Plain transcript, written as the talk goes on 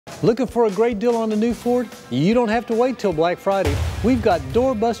Looking for a great deal on a new Ford? You don't have to wait till Black Friday. We've got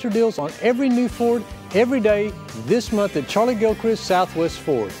doorbuster deals on every new Ford every day this month at Charlie Gilchrist Southwest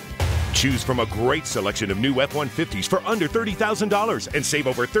Ford. Choose from a great selection of new F-150s for under $30,000 and save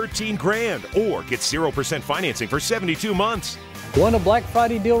over $13 grand, or get 0% financing for 72 months. Want a Black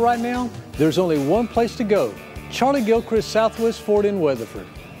Friday deal right now? There's only one place to go, Charlie Gilchrist Southwest Ford in Weatherford.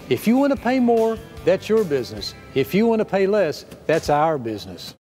 If you want to pay more, that's your business. If you want to pay less, that's our business.